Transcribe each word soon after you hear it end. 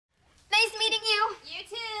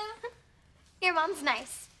your mom's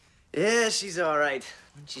nice? Yeah, she's all right.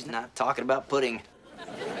 She's not talking about pudding.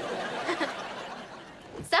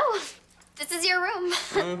 So, this is your room.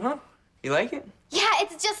 Uh-huh. You like it? Yeah,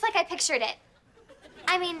 it's just like I pictured it.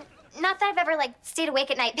 I mean, not that I've ever, like, stayed awake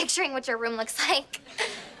at night picturing what your room looks like.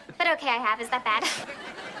 But okay, I have. Is that bad?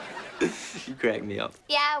 You crack me up.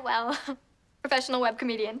 Yeah, well, professional web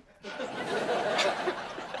comedian.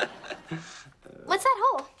 What's that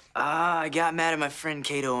hole? I got mad at my friend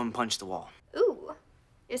Kato and punched the wall. Ooh,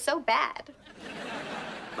 you're so bad.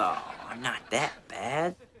 Oh, I'm not that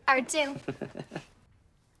bad. R2.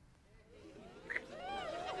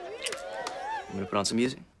 I'm gonna put on some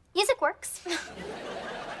music. Music works.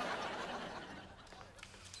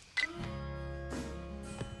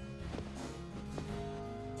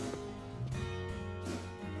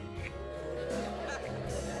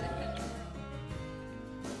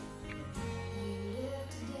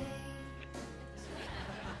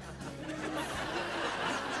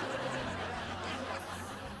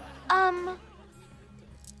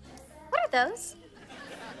 What are those?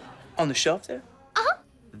 On the shelf there? Uh-huh.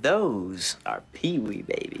 Those are Pee-wee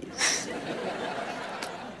babies.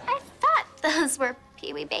 I thought those were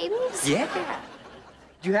Pee-wee babies. Yeah.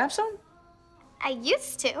 Do you have some? I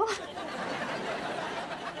used to.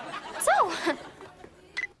 So,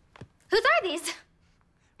 whose are these?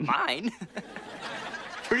 Mine?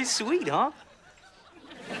 Pretty sweet, huh?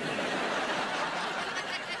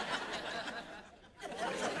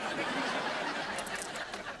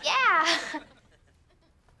 Yeah.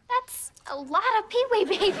 That's a lot of Pee-wee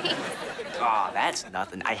babies. Oh, that's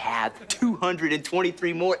nothing. I have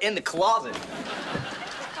 223 more in the closet.